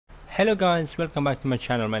Hello guys, welcome back to my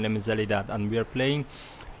channel. My name is Alidad and we are playing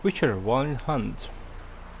Witcher Wild Hunt.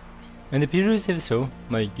 In the previous episode,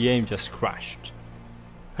 my game just crashed.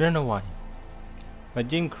 I don't know why. My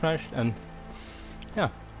game crashed and yeah.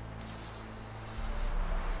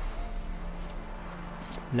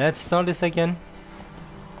 Let's start this again.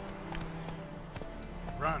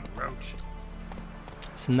 Run, Roach.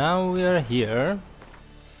 So now we are here.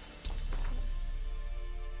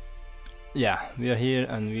 Yeah, we are here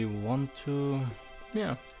and we want to,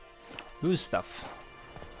 do stuff.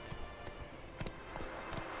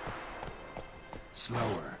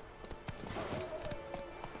 Slower.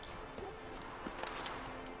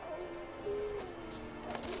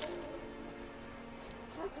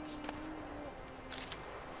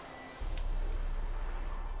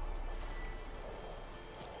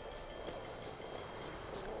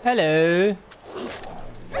 Hello.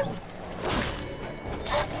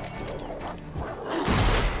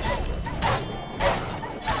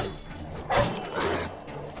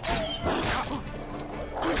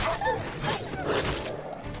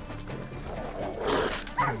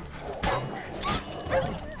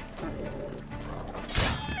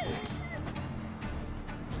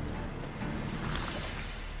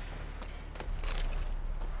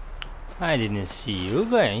 I didn't see you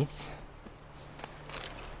guys.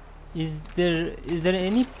 Is there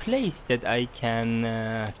any place that I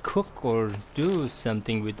can cook or do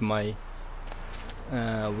something with my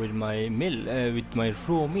mill with my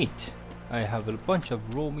raw meat? I have a bunch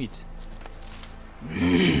of raw meat.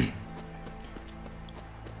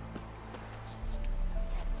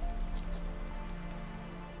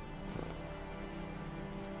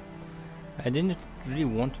 I didn't really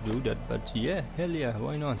want to do that, but yeah, hell yeah,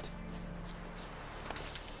 why not?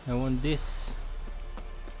 I want this.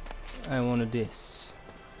 I want this.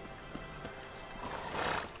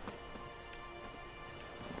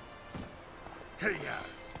 Hey, yeah.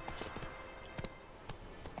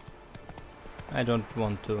 I don't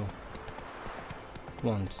want to.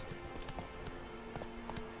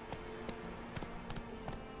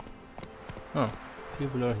 Oh,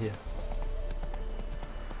 people are here.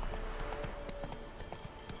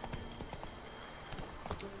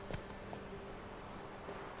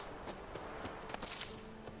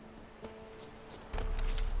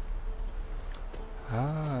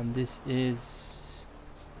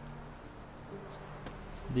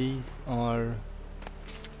 These are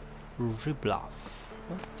Ribloff.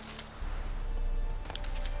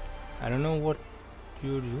 I don't know what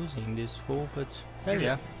you're using this for, but hell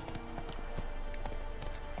yeah.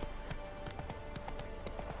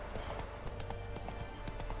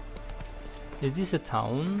 Is this a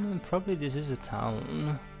town? Probably this is a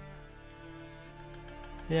town.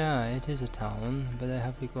 Yeah, it is a town, but I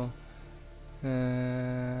have to go.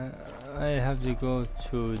 I have to go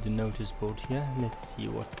to the notice board here. Let's see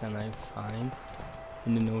what can I find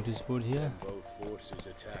in the notice board here. Both forces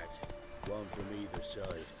attacked, one from either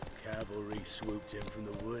side. Cavalry swooped in from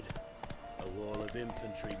the wood. A wall of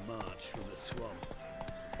infantry marched from the swamp.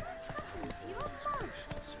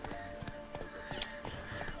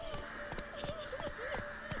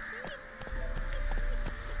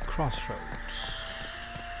 Crossroads.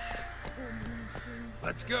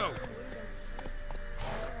 Let's go.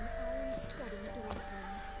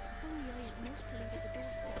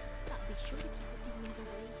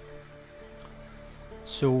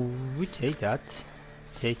 So we take that.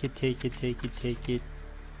 Take it. Weren't the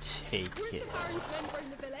Baron's men burn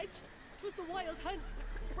the village? 'Twas the wild hunt.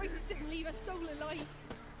 Wraiths didn't leave a soul alive.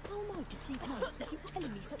 How am I to see clouds when you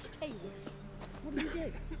telling me such tales? What do you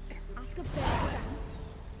do? Ask a bear to dance?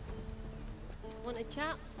 Want a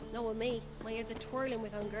chat? No with me. My head's a twirling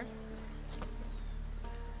with hunger.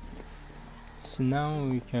 So now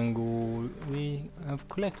we can go. We have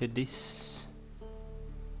collected this,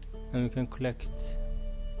 and we can collect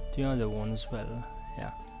the other one as well.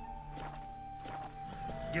 Yeah.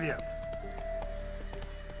 Giddy up.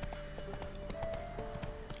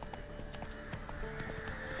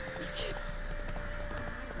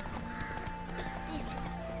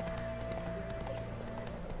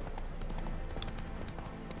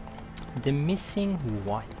 The missing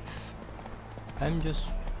wife. I'm just.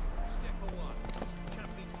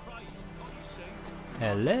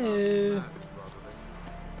 Hello.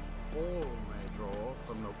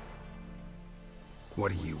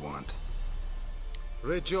 What do you want?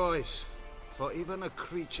 Rejoice, for even a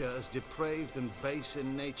creature as depraved and base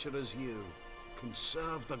in nature as you can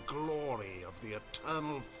serve the glory of the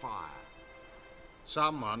eternal fire.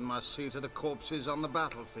 Someone must see to the corpses on the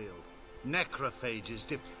battlefield. Necrophages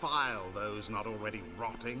defile those not already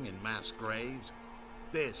rotting in mass graves.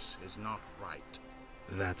 This is not right.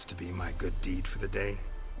 That's to be my good deed for the day?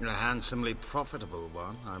 A handsomely profitable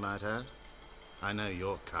one, I might add. I know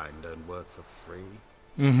your kind don't work for free.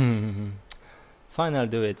 Fine, I'll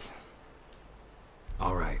do it.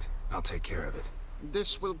 All right, I'll take care of it.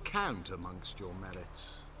 This will count amongst your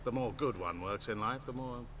merits. The more good one works in life, the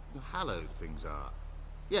more hallowed things are.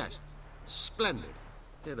 Yes, splendid.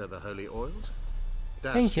 Here are the holy oils.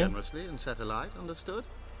 Dash Thank you. generously and set alight, understood?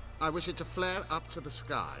 I wish it to flare up to the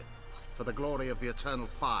sky, for the glory of the eternal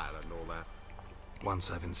fire and all that.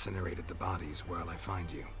 Once I've incinerated the bodies, where'll I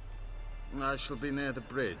find you? I shall be near the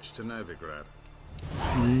bridge to Novigrad.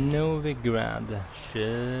 Novigrad.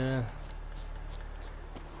 Sure.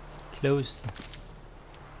 Close.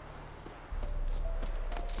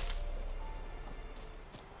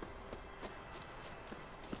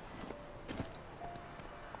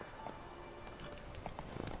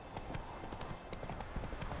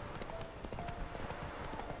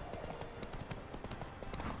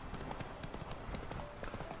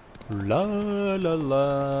 La la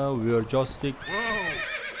la, we are just sick.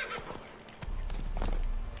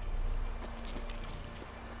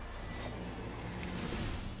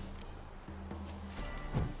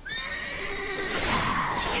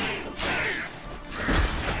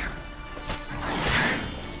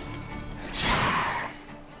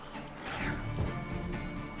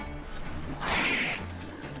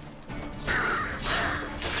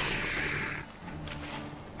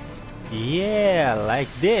 Yeah, like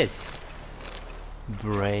this.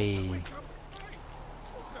 Brave.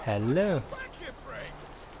 Hello.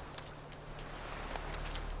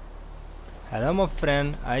 Hello, my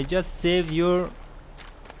friend. I just saved your,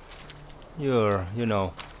 you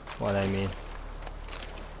know what I mean.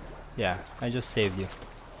 Yeah, I just saved you.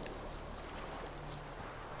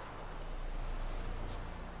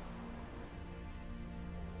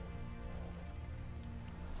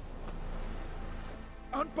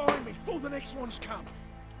 Unbind me before the next ones come.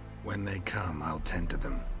 When they come, I'll tend to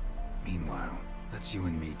them. Meanwhile, let's you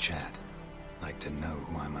and me chat. Like to know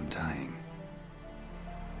who I'm untying.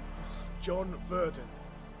 John Verdon.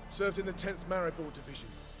 Served in the 10th Maribor Division.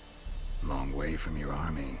 Long way from your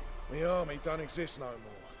army. The army don't exist no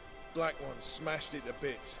more. Black Ones smashed it to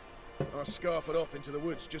bits. I scarpered off into the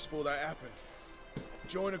woods just before that happened.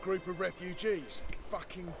 Joined a group of refugees.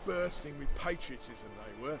 Fucking bursting with patriotism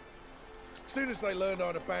they were. Soon as they learned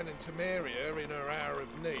I'd abandoned Temeria in her hour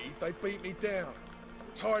of need, they beat me down.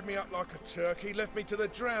 Tied me up like a turkey, left me to the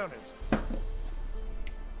drowners.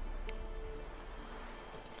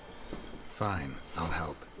 Fine, I'll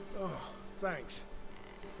help. Oh, thanks.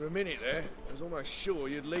 For a minute there, I was almost sure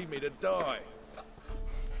you'd leave me to die.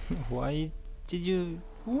 Why did you?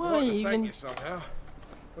 I'd Why like to thank even? you somehow,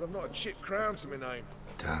 but I've not a chip crown to my name.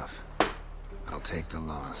 Tough. I'll take the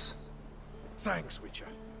loss. Thanks, Witcher.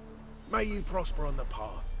 May you prosper on the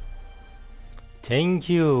path. Thank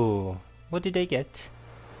you. What did I get?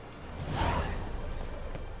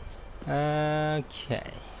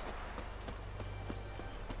 Okay.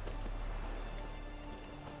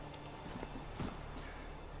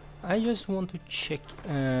 I just want to check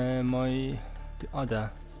the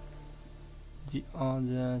other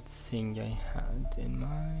thing I had in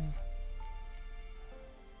my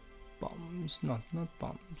bombs, not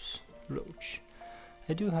bombs, roach.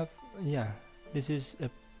 I do have, yeah, this is a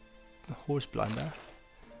horse blinder.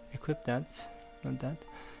 Equip that, not that.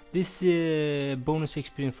 This bonus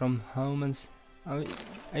experience from humans,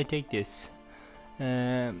 I take this.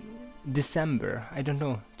 December, I don't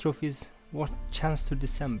know, trophies, what chance to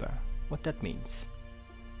December, what that means.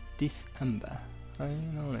 December, I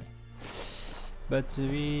don't know. But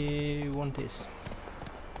we want this.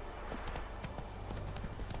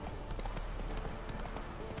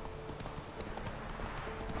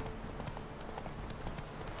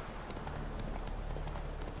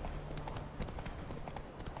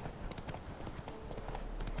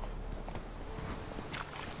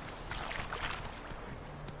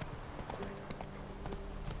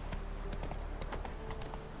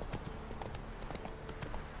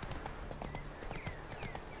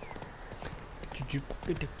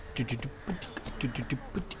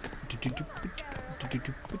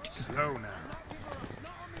 Slow now.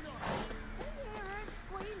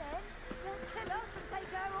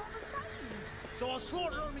 So I'll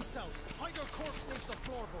slaughter her myself. Hide her corpse next the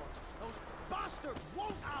floorboards. Those bastards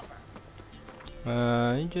won't have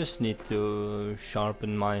her. I just need to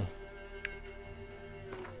sharpen my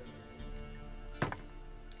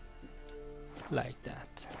like that.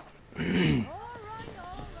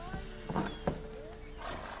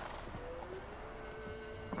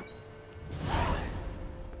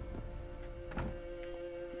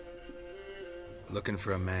 Looking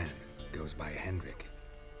for a man. Goes by Hendrik.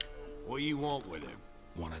 What do you want with him?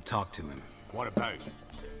 Want to talk to him. What about?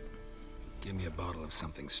 Give me a bottle of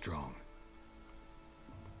something strong.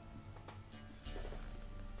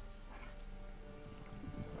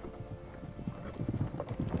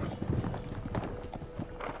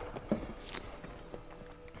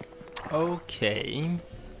 Okay.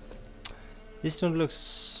 This one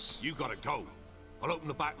looks... You gotta go. I'll open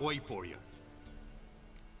the back way for you.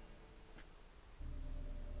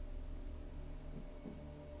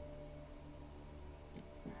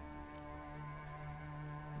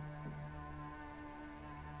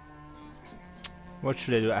 What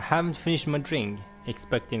should I do? I haven't finished my drink.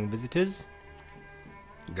 Expecting visitors?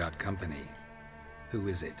 Got company. Who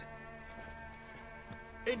is it?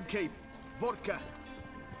 Innkeep, vodka.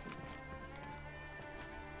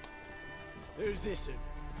 Who's this?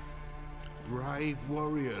 Brave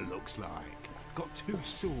warrior, looks like. Got 2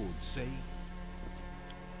 swords, see?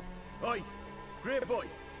 Oi, great boy.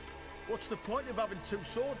 What's the point of having 2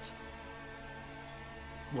 swords?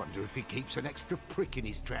 Wonder if he keeps an extra prick in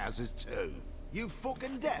his trousers too. You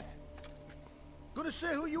fucking deaf. Gonna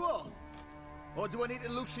say who you are? Or do I need to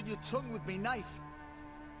loosen your tongue with me knife?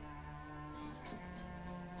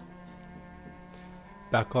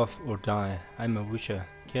 Back off or die. I'm a witcher.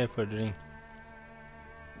 Care for the drink.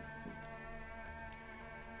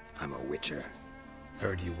 I'm a witcher.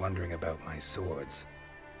 Heard you wondering about my swords.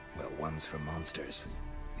 Well, one's for monsters,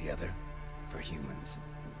 the other for humans.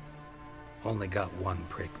 Only got 1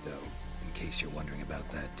 prick though, in case you're wondering about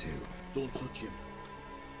that too. Don't touch him.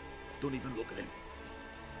 Don't even look at him.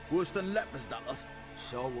 Worse than lepers, that lot.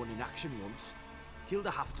 Saw one in action once. Killed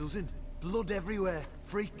a half dozen. Blood everywhere.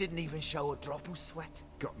 Freak didn't even show a drop of sweat.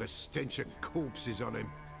 Got the stench of corpses on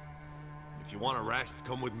him. If you want a rest,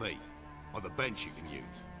 come with me. I've a bench you can use.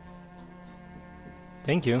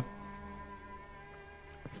 Thank you.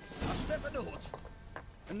 Now step in the hut.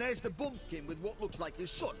 And there's the bumpkin with what looks like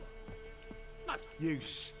his son. You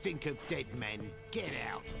stink of dead men. Get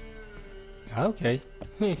out. Okay.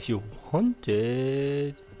 If you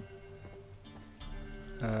wanted.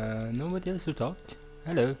 Nobody else to talk.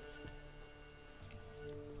 Hello.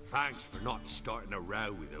 Thanks for not starting a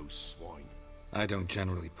row with those swine. I don't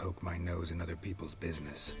generally poke my nose in other people's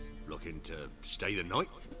business. Looking to stay the night?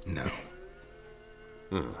 No.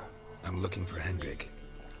 I'm looking for Hendrik.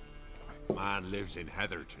 Man lives in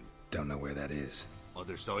Heatherton. Don't know where that is.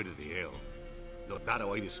 Other side of the hill. Looked that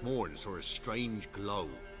away this morning, saw a strange glow.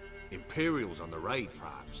 Imperials on the raid,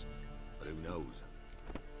 perhaps. But who knows?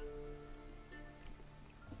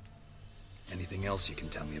 Anything else you can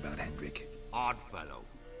tell me about Hendrik? Odd fellow.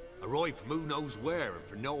 Arrived from who knows where and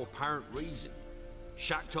for no apparent reason.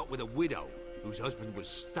 Shacked up with a widow whose husband was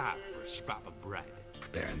stabbed for a scrap of bread.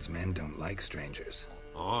 Baron's men don't like strangers.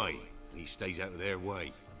 Aye, he stays out of their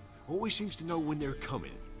way. Always seems to know when they're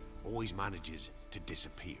coming. Always manages to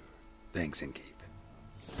disappear. Thanks, Innkeep.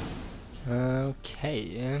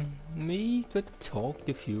 Okay, we could talk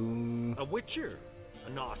if you... A witcher?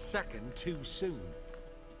 And not a second too soon.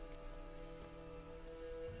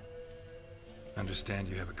 Understand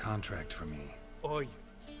you have a contract for me. Aye.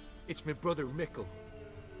 It's my brother Mickle.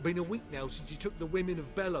 Been a week now since he took the women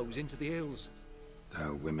of Bellows into the hills.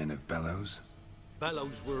 The women of Bellows?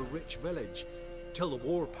 Bellows were a rich village, till the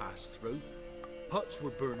war passed through. Huts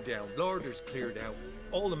were burned down, larders cleared out,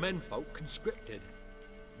 all the menfolk conscripted.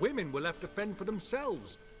 Women were left to fend for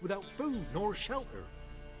themselves, without food nor shelter.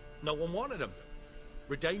 No one wanted them.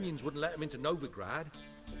 Redanians wouldn't let them into Novigrad,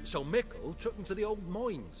 so Mickle took them to the old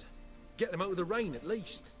mines. Get them out of the rain at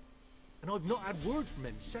least. And I've not had word from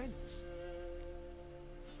him since.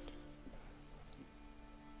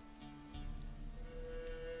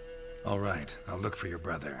 All right, I'll look for your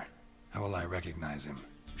brother. How will I recognize him?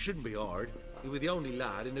 Shouldn't be hard. He was the only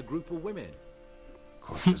lad in a group of women.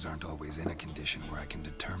 Corpses aren't always in a condition where I can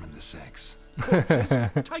determine the sex. Corpses?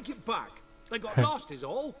 Take it back. They got lost is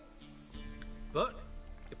all. But,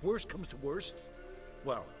 if worst comes to worst,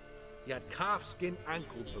 well, he had calfskin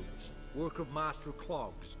ankle boots, work of master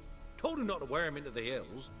clogs. Told him not to wear him into the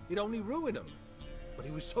hills, he'd only ruin him. But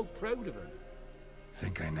he was so proud of him.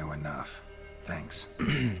 Think I know enough. Thanks.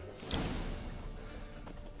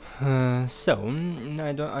 I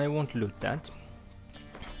won't loot that.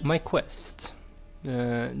 My quest.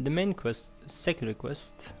 The main quest, secondary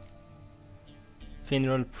quest.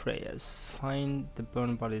 Funeral prayers. Find the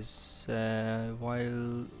burned bodies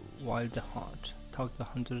while the heart. Talk to the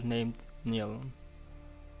hunter named Neil.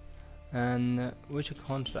 And which a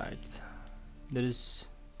contract? There is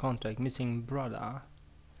contract missing brother.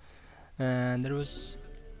 And there was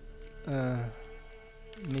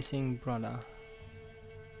missing brother.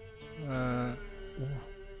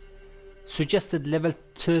 Suggested level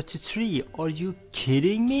 33. Are you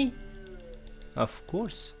kidding me? Of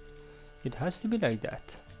course. It has to be like that.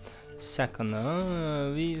 Second,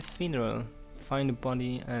 we funeral. Find the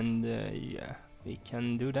body and yeah, we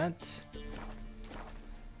can do that.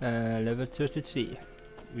 Level 33.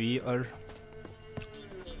 We are.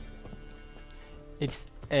 It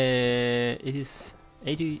is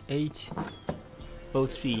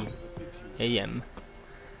 88:03 a.m.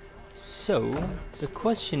 So the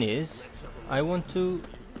question is, I want to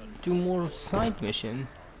do more side mission.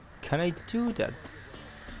 Can I do that?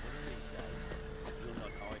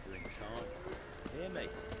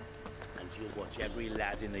 And you'll watch every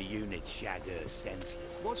lad in the unit shag her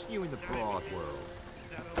senseless. What's new in the broad world?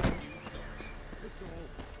 It's all.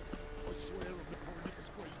 I swear on the Coroner's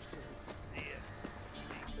gravestone.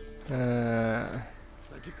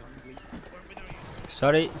 Thank you kindly.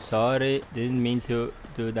 Sorry, didn't mean to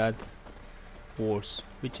do that. Horse,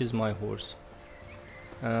 which is my horse?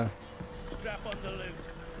 Strap on the loot.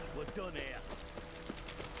 We're done here.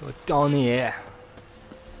 We're done here.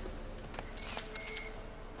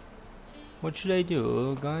 What should I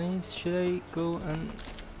do, guys? Should I go and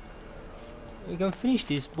we can finish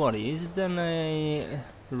these bodies, then I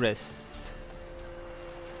rest.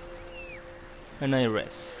 And I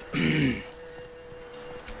rest.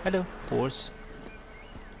 Hello, horse.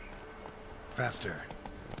 Faster.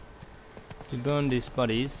 We burn these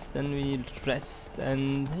bodies, then we rest,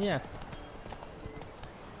 and yeah.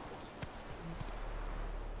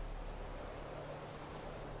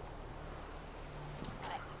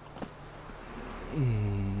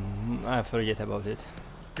 I forget about it.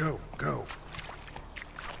 Go, go.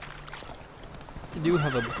 Do you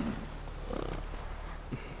have a...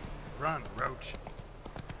 Run, Roach.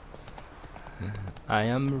 I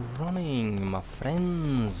am running, my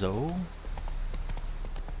friendzo.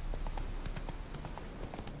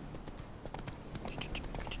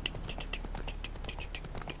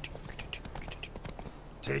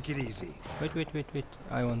 Take it easy. Wait.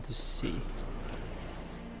 I want to see.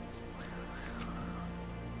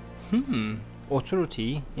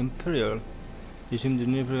 Authority, Imperial. Assume the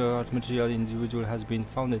nuclear art material individual has been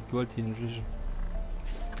found at guilty in region.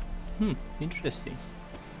 Interesting.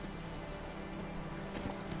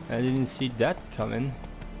 I didn't see that coming.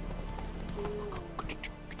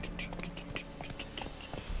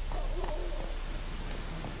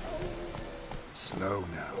 Slow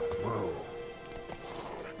now. Whoa.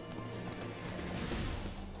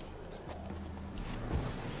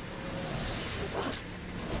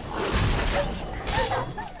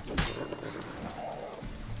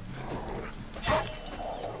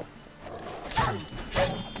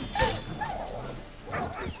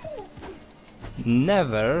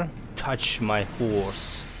 Never touch my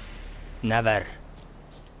horse. Never.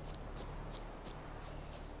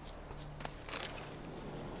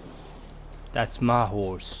 That's my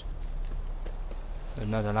horse. You're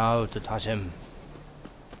not allowed to touch him.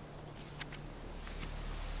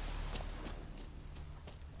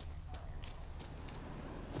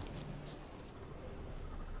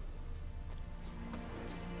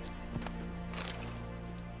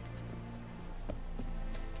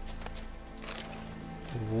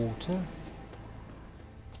 Water.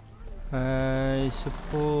 I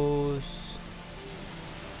suppose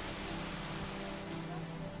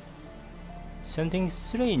something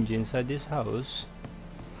strange inside this house.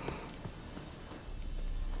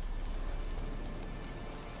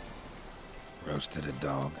 Roasted a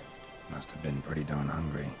dog. Must have been pretty darn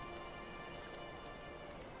hungry.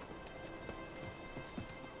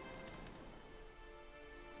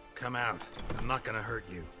 Come out. I'm not gonna hurt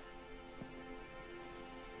you.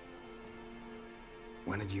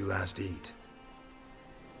 When did you last eat?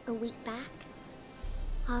 A week back.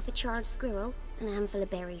 Half a charred squirrel and a handful of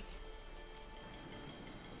berries.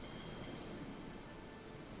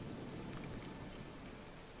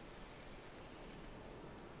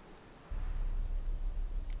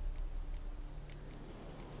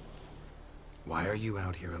 Why are you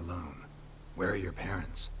out here alone? Where are your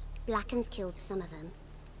parents? Blackens killed some of them.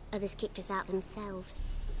 Others kicked us out themselves.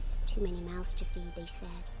 Too many mouths to feed, they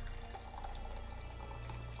said.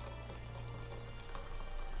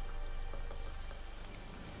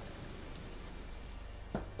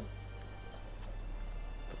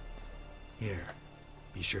 Here,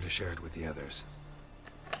 be sure to share it with the others.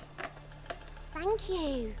 Thank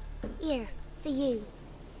you. Here, for you.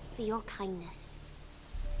 For your kindness.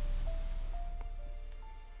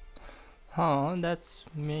 Oh, that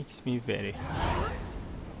makes me very happy.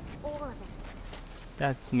 All of it.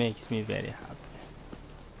 That makes me very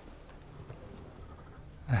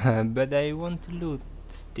happy. But I want to loot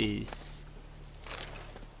this.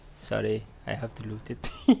 sorry, I have to loot it.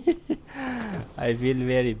 I feel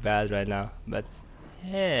very bad right now, but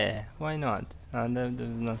yeah, why not?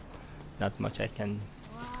 There's not much I can.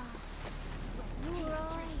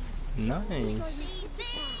 Nice.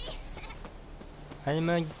 I'm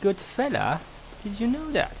a good fella. Did you know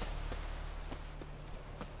that?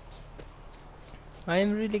 I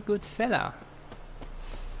am really good fella.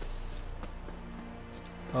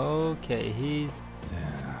 Okay, he's...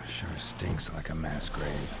 Yeah, sure stinks like a mass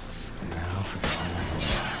grave. Now for the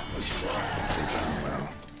well.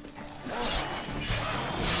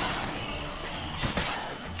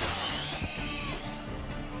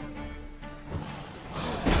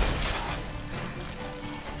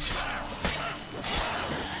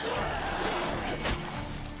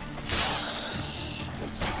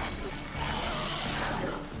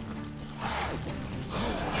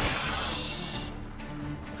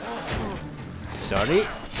 Sorry,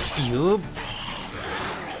 you.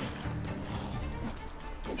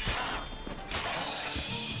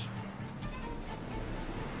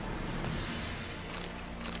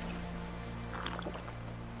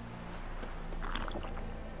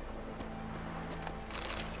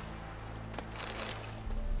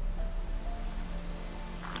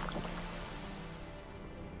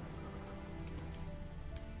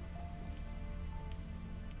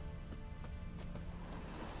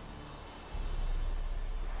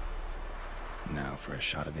 Now for a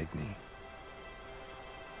shot of Igni.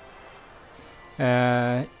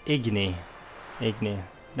 Igni,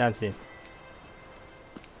 that's it.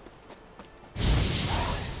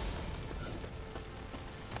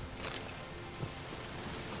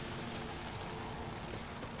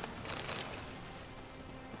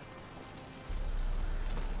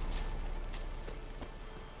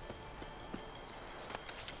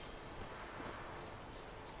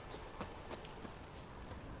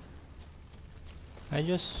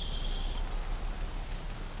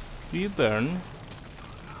 Do you burn?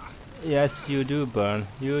 Yes, you do burn.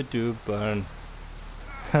 You do burn.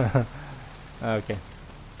 Okay.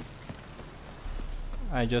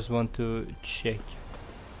 I just want to check.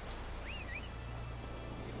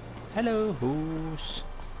 Hello, horse.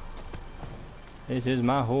 This is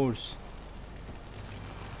my horse.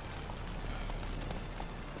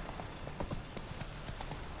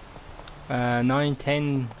 Nine,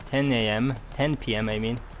 10 a.m. 10 p.m. I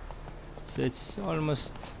mean. So it's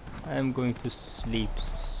almost... I'm going to sleep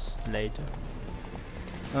later.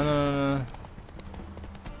 No.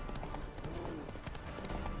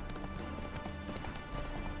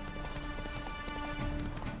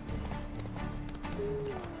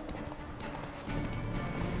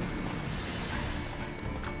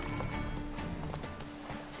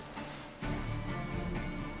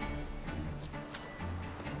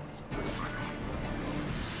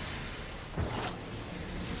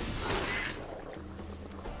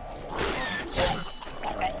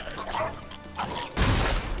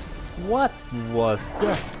 What was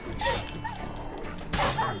that?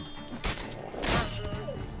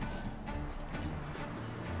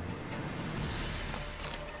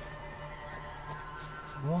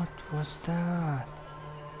 What was that?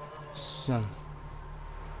 Some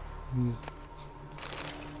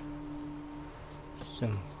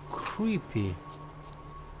creepy.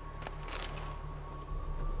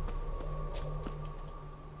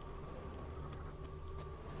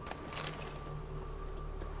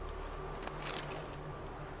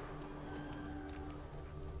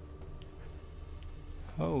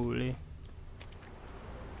 Holy.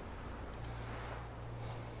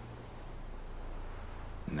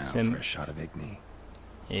 Now for a shot of Igni.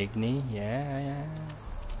 Igni, yeah.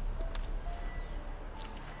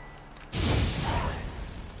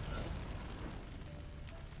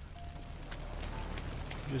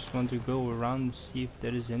 Just want to go around and see if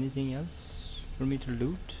there is anything else for me to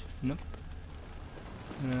loot. Nope.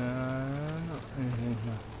 No.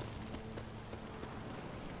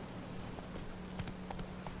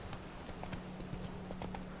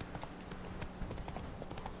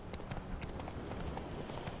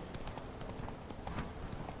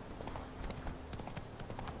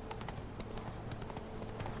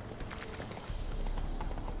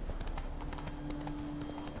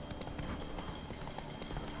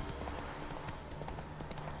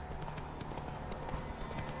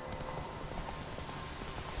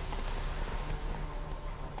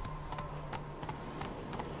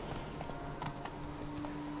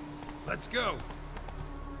 Let's go.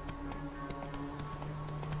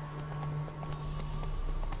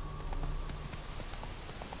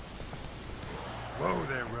 Whoa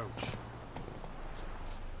there, Roach.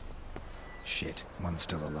 Shit, one's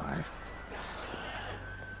still alive.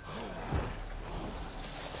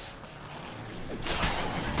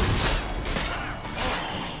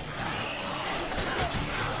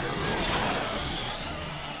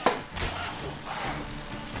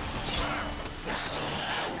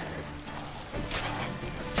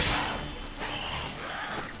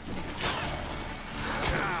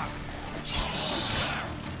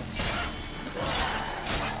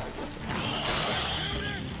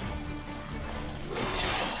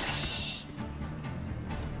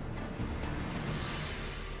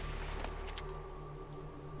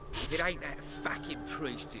 If it ain't that fucking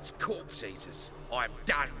priest, it's corpse eaters. I'm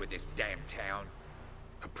done with this damn town.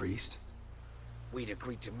 A priest? We'd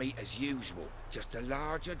agreed to meet as usual, just a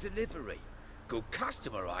larger delivery. Good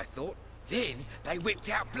customer, I thought. Then they whipped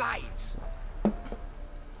out blades.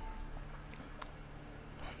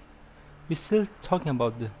 We're still talking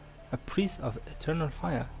about a priest of eternal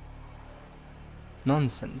fire.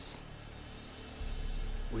 Nonsense.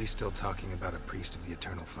 We still talking about a priest of the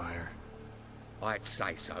eternal fire? I'd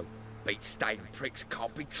say so. Beat-stained pricks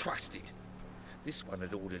can't be trusted. This one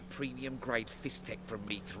had ordered premium-grade fistek from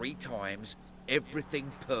me 3 times,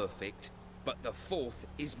 everything perfect, but the 4th,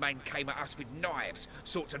 his man came at us with knives,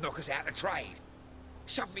 sought to knock us out of trade.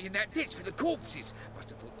 Shoved me in that ditch with the corpses. Must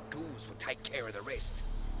have thought the ghouls would take care of the rest.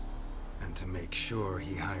 And to make sure,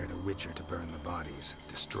 he hired a witcher to burn the bodies,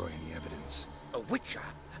 destroy any evidence. A witcher?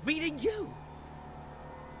 Meaning you?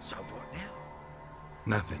 So what now?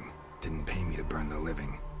 Nothing. Didn't pay me to burn the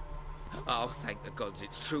living. Oh, thank the gods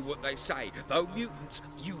it's true what they say. Though mutants,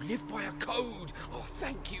 you live by a code. Oh,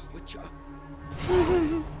 thank you, Witcher.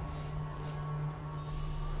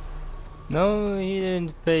 No, he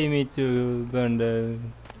didn't pay me to burn the...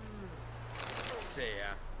 See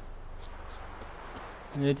ya.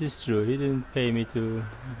 It is true, he didn't pay me to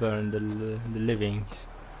burn the livings.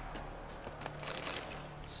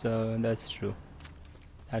 So that's true.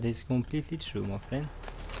 That is completely true, my friend.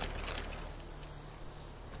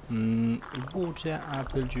 Water,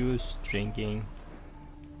 apple juice, drinking.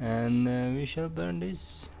 And we shall burn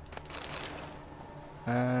this.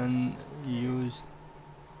 And use...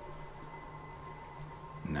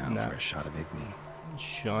 Now for a shot of Igni.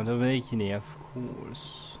 Shot of Igni, of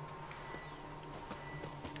course.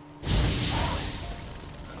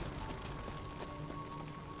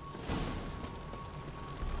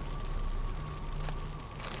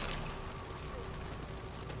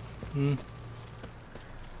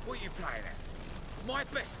 What are you playing at? My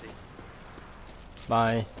bestie?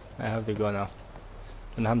 Bye. I have to go now.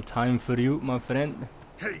 Don't have time for you, my friend.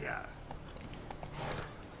 Hey-ya.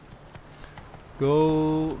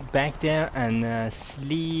 Go back there and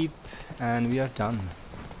sleep, and we are done.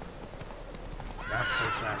 Not so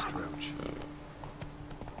fast, Roach.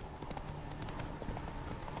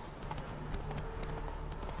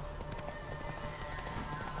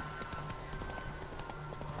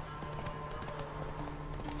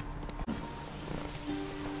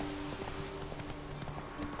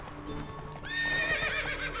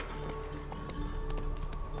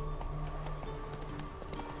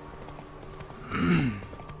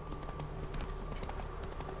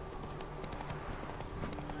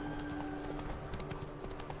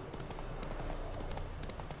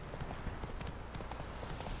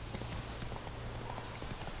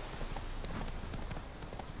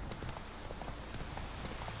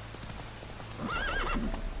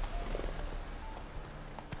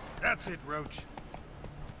 That's it, Roach.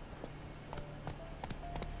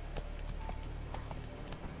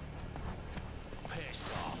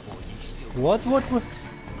 What?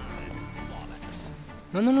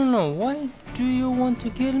 No. Why do you want to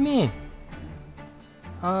kill me?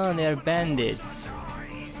 Ah, they're bandits.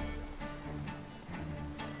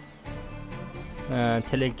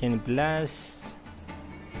 Telekin blast.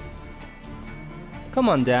 Come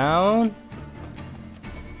on down.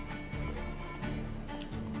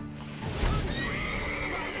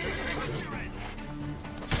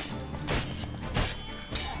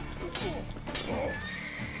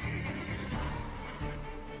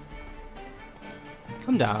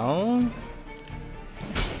 Come down.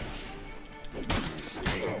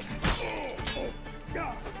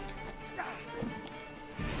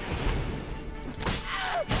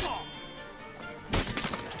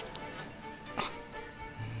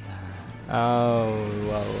 Oh,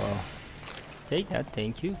 wow. Take that,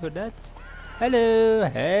 thank you for that.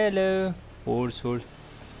 Hello. Horse.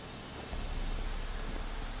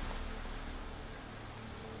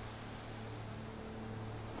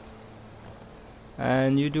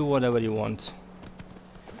 And you do whatever you want.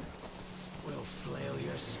 We'll flail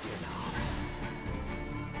your skin off.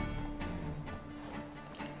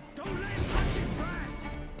 Don't let him touch his breath.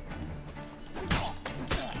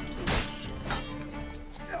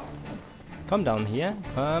 Come down here.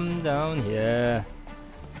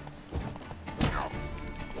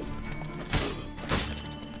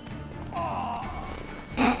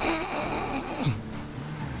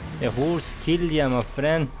 The horse killed you, my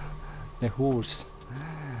friend. The horse.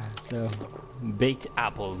 The baked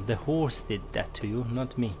apple. The horse did that to you,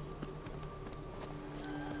 not me.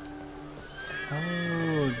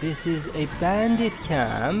 Oh, this is a bandit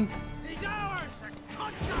camp. He's ours! A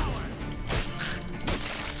cunt's ours!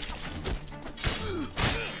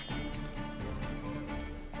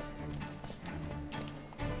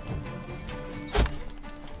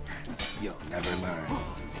 Never learn.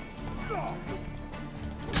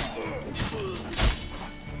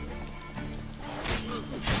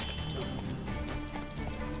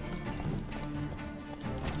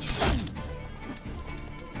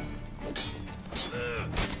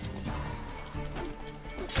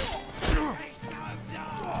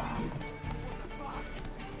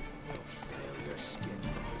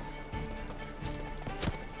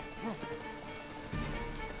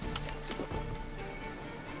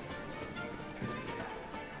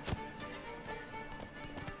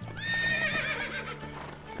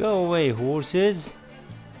 Go away, horses.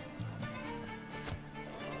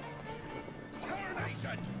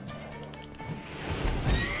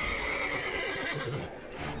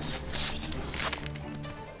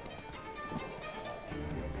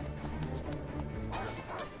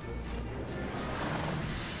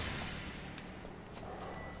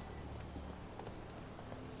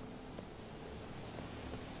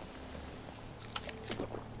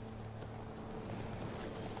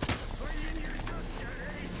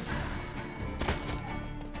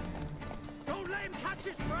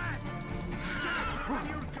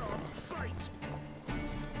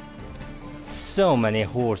 So many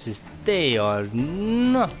horses, they are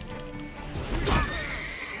not.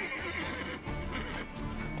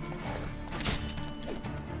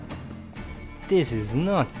 This is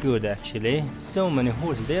not good actually. So many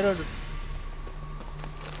horses, they're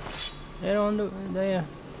on the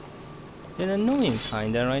they're annoying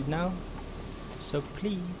kinda right now. So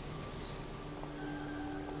please.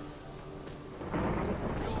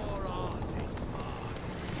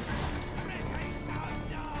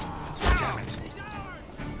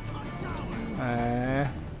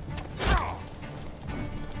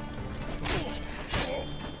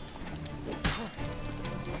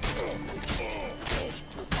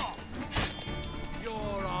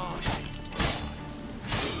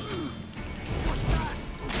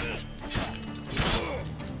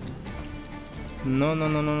 No, no,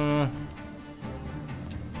 no, no, no, no.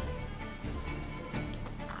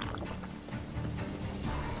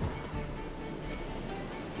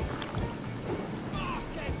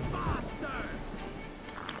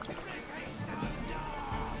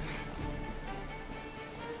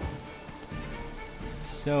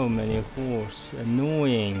 So many horse,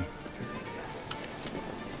 annoying.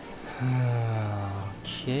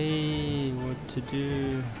 Okay, what to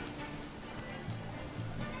do?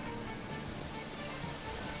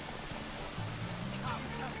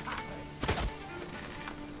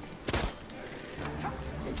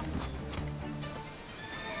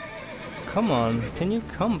 Come on, can you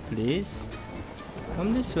come please?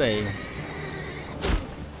 Come this way.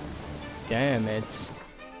 Damn it.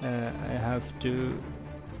 I have to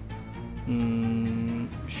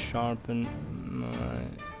sharpen my...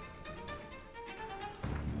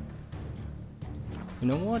 You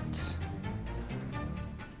know what?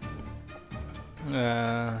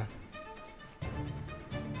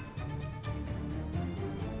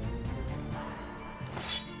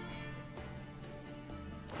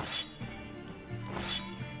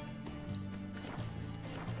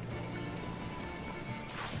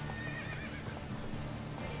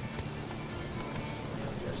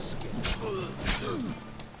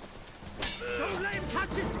 Don't let him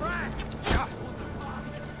catch his breath!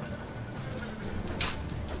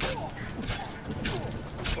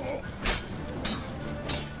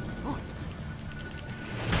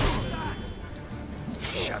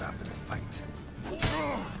 Shut up and fight.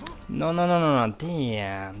 No, no, no, no, no.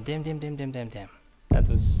 Damn. Damn. That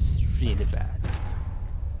was really bad.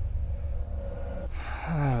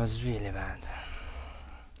 That was really bad.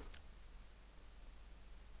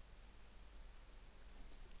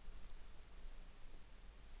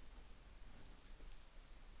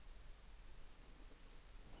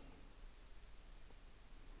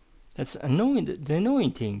 That's annoying. The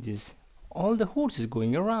annoying thing is all the horses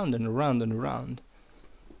going around and around and around.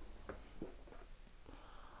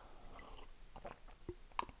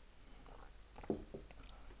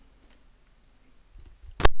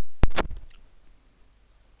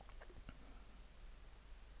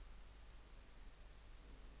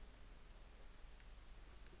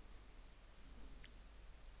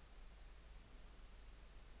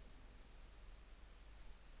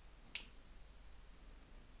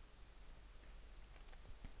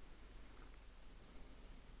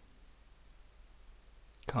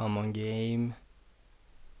 Come on, game.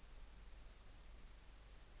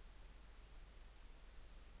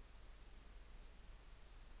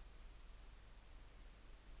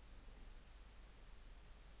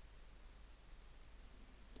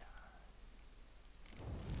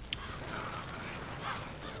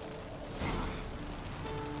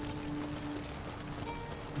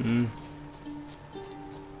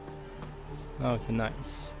 Okay,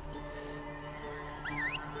 nice.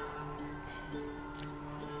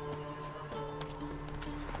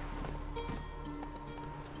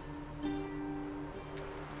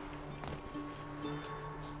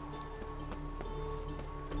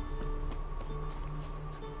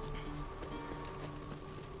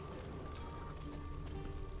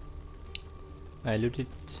 I looted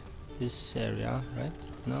this area, right?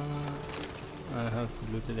 No, I have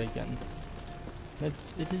to loot it again.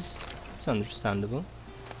 It's understandable.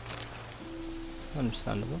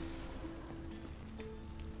 Understandable.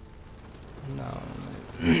 No.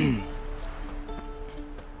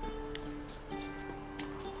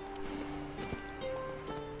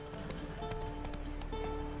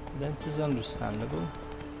 That is understandable.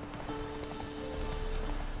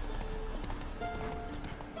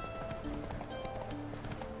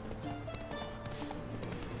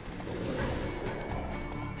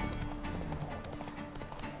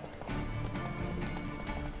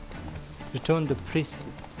 Return the priest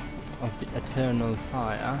of the eternal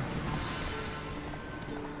fire.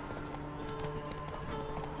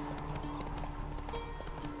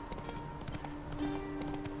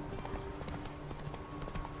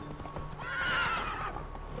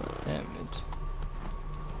 Damn it.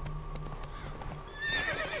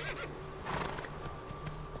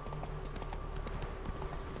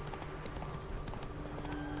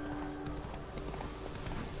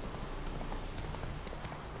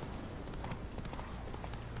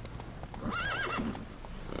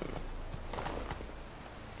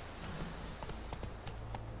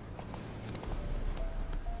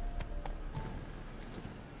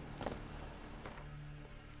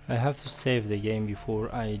 I have to save the game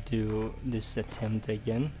before I do this attempt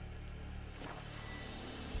again.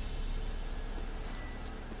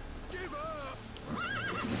 Give up!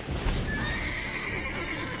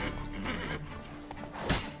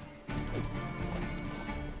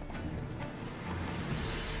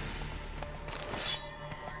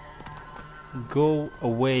 Go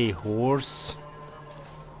away, horse.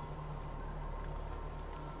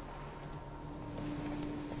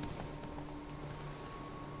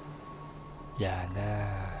 Yeah,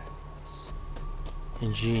 nice.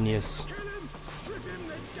 Ingenious. Kill him! Strip him,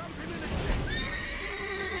 then dump him in a ditch!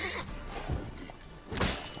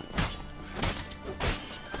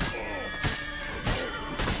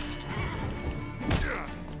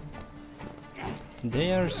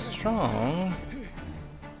 They are strong.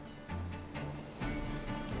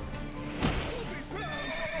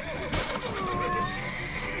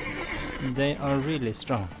 They are really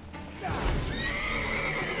strong.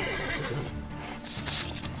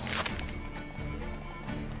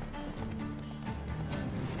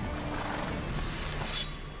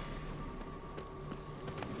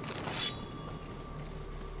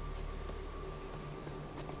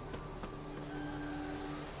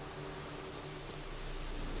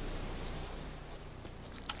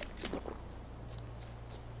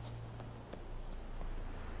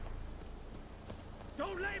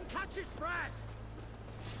 Don't let him catch his breath!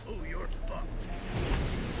 Oh, you're fucked.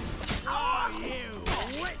 Oh, you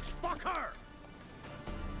witch fucker!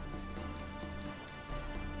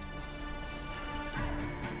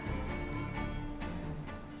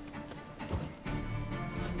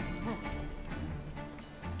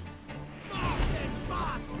 Fucking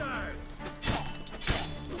bastard!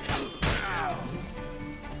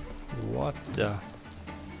 What the?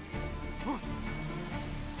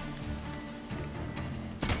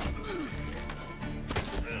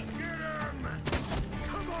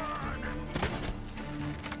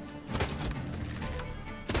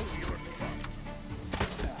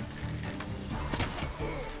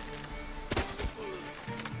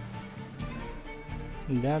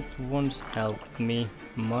 That won't help me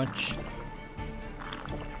much.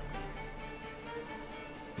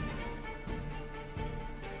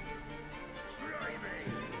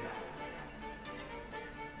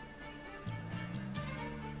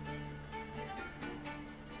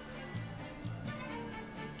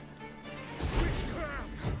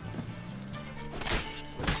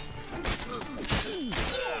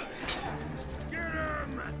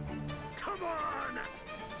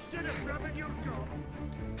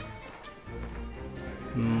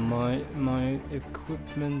 My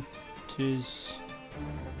equipment is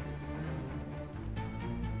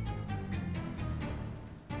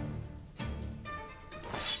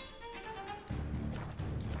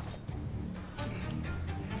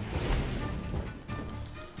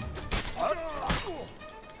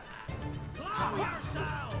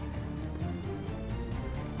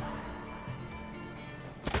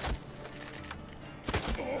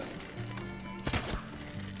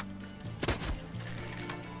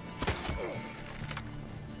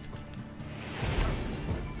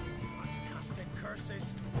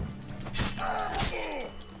horses.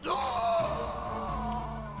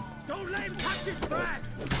 Don't let him catch his breath.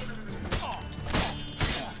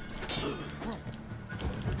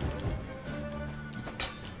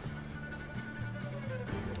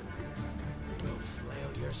 We'll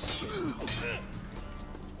flail your skin.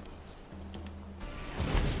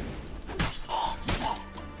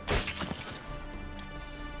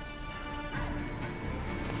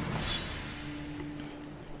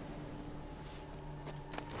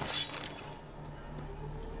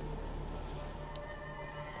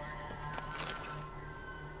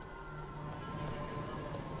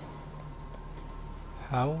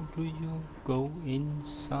 How do you go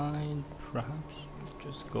inside? Perhaps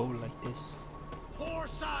you just go like this. Poor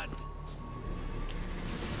son!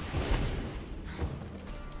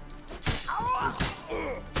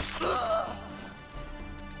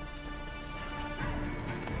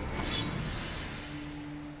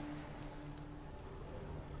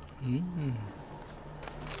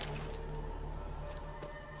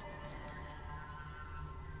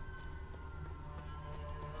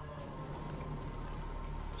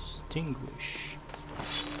 Extinguish.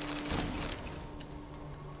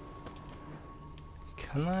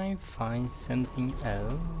 Can I find something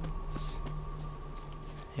else?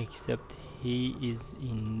 Except he is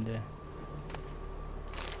in the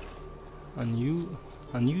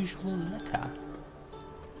unusual letter.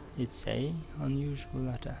 It's a unusual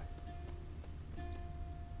letter.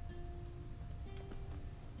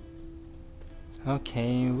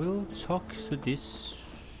 Okay, we'll talk to this.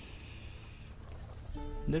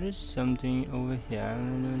 There is something over here.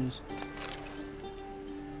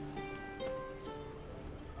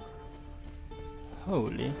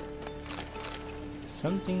 Holy,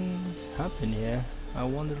 something's happened here. I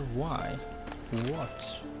wonder why.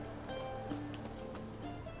 What?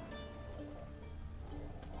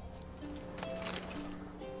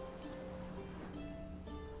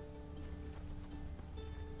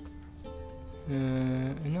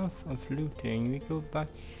 Enough of looting. We go back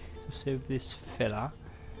to save this fella.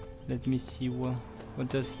 Let me see what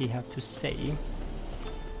does he have to say.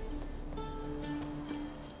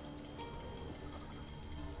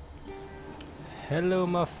 Hello,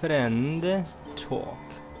 my friend. Talk.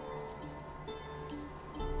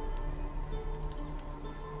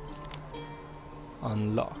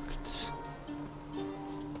 Unlocked.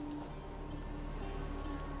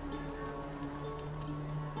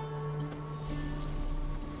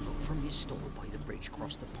 Look from your store by the bridge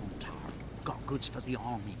across the Pontar. Got goods for the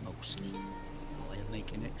army mostly. I'll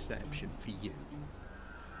make an exception for you.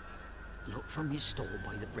 Look from your store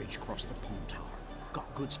by the bridge across the Pontar.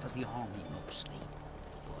 Got goods for the army mostly.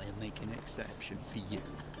 I'll make an exception for you.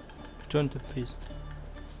 Turn to peace.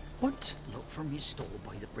 What? Look from your store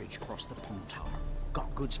by the bridge across the Pontar.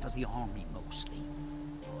 Got goods for the army mostly.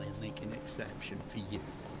 I'll make an exception for you.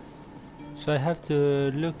 So I have to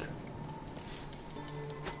look.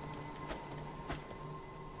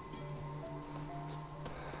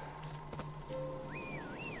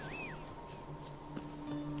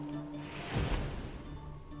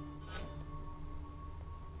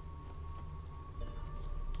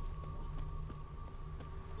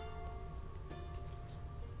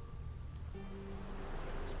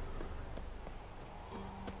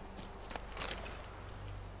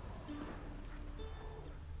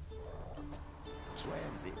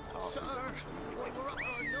 Transit passes. Sir, we were up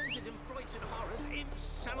our noses in frights and horrors, imps,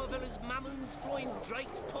 Samovillers, Mamoons, flying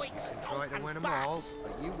drakes, pikes, and try to win them all,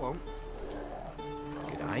 but you won't.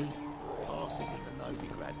 G'day. Passes in the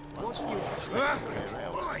Novigrad. What do you expect anywhere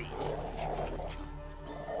else?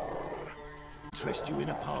 Interest you in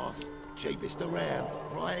a pass. Cheapest around.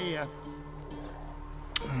 Right here.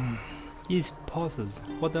 These passes.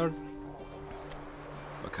 What are...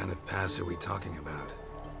 What kind of pass are we talking about?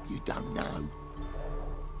 You don't know.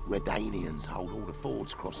 Redanians hold all the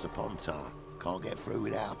fords across the Pontar. Can't get through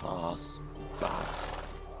without a pass. But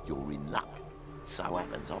you're in luck. So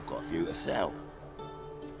happens I've got a few to sell.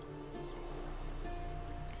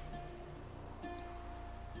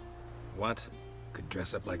 What? Could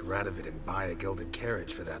dress up like Radovid and buy a gilded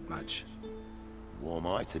carriage for that much. What am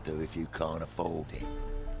I to do if you can't afford it?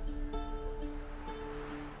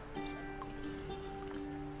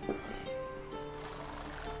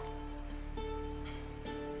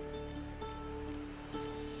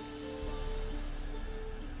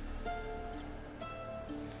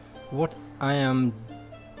 What I am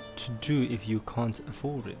to do if you can't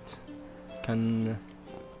afford it? Can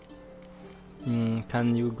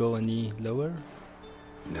you go any lower?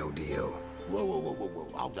 No deal. Whoa,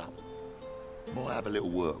 hold up. Might have a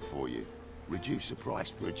little work for you. Reduce the price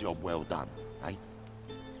for a job well done, eh?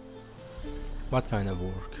 What kind of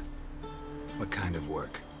work? What kind of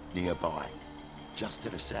work? Nearby, just to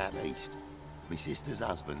the southeast. My sister's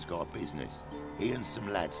husband's got a business. He and some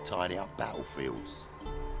lads tidy up battlefields.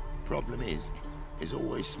 Problem is, there's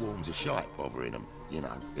always swarms of shite bothering them. You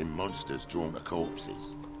know, them monsters drawn to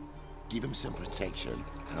corpses. Give them some protection,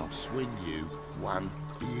 and I'll swing you one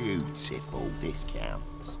beautiful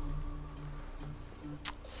discount.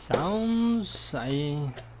 Sounds...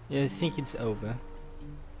 I think it's over.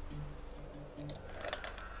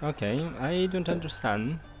 Okay, I don't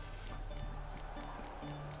understand.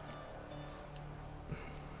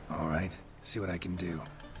 Alright, see what I can do.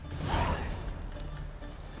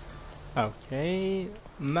 Okay,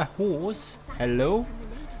 my horse. Hello,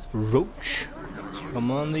 Roach. Come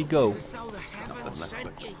on, we go.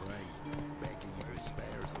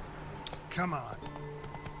 Come on.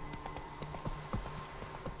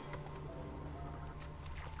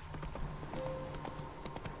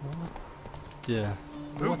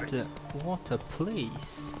 What a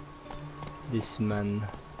place. This man.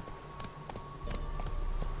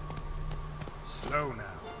 Slow now.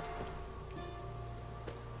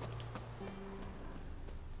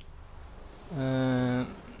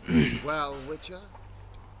 Well, Witcher,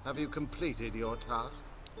 have you completed your task?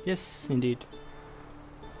 Yes, indeed.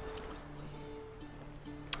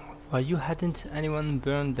 Why you hadn't anyone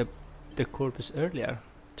burned the corpse earlier?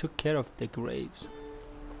 Took care of the graves.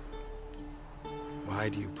 Why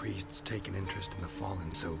do you priests take an interest in the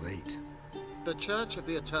fallen so late? The Church of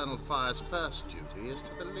the Eternal Fire's first duty is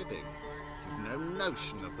to the living. You've no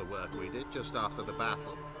notion of the work we did just after the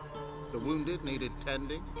battle. The wounded needed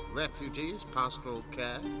tending, refugees, pastoral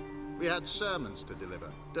care. We had sermons to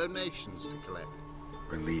deliver, donations to collect.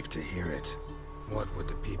 Relieved to hear it. What would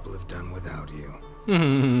the people have done without you?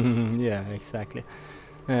 Yeah, exactly.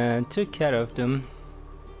 Took care of them.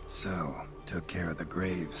 So, took care of the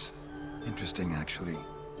graves. Interesting, actually.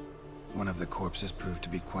 One of the corpses proved to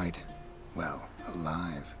be quite, well,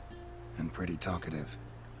 alive. And pretty talkative.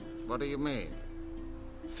 What do you mean?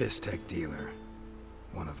 Fist tech dealer.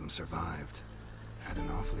 One of them survived. Had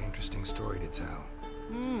an awfully interesting story to tell.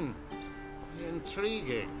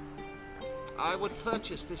 Intriguing. I would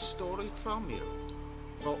purchase this story from you.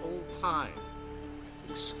 For all time.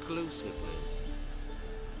 Exclusively.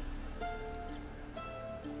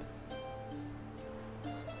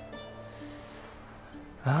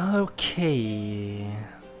 Okay.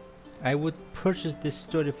 I would purchase this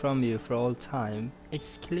story from you for all time,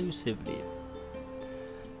 exclusively.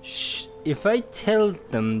 If I tell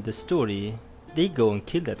them the story, they go and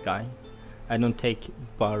kill that guy. I don't take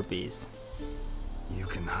Barbies. You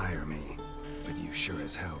can hire me, but you sure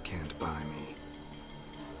as hell can't buy me.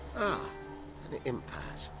 Ah, an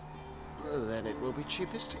impasse. Then it will be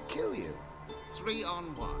cheapest to kill you. 3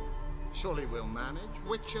 on 1. Surely we'll manage,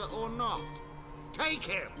 Witcher or not. Take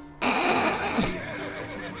him!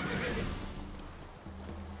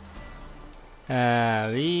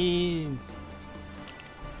 We...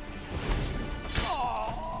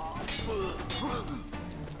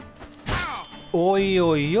 Oi,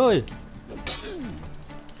 oi, oi!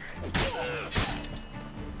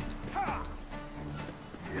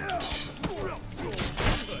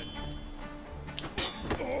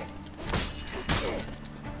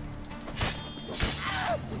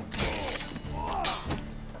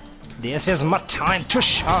 This is my time to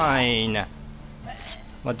shine!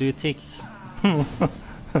 What do you think?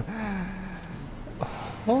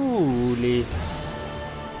 Holy...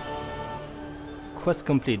 Quest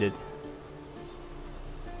completed.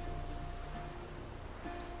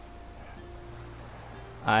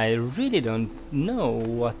 I really don't know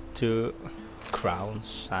what to...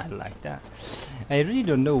 Crowns, I like that. I really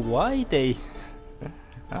don't know why they...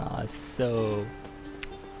 so...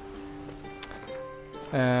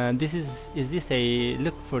 is this a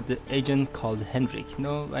look for the agent called Henrik?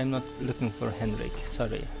 No, I'm not looking for Henrik.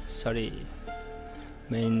 Sorry.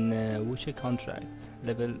 Main Witcher contract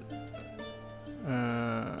level.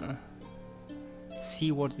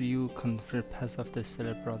 See what you confer pass of the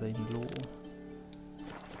seller brother-in-law.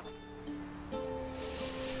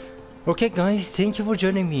 Okay, guys, thank you for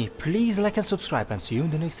joining me. Please like and subscribe, and see you in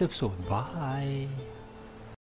the next episode. Bye.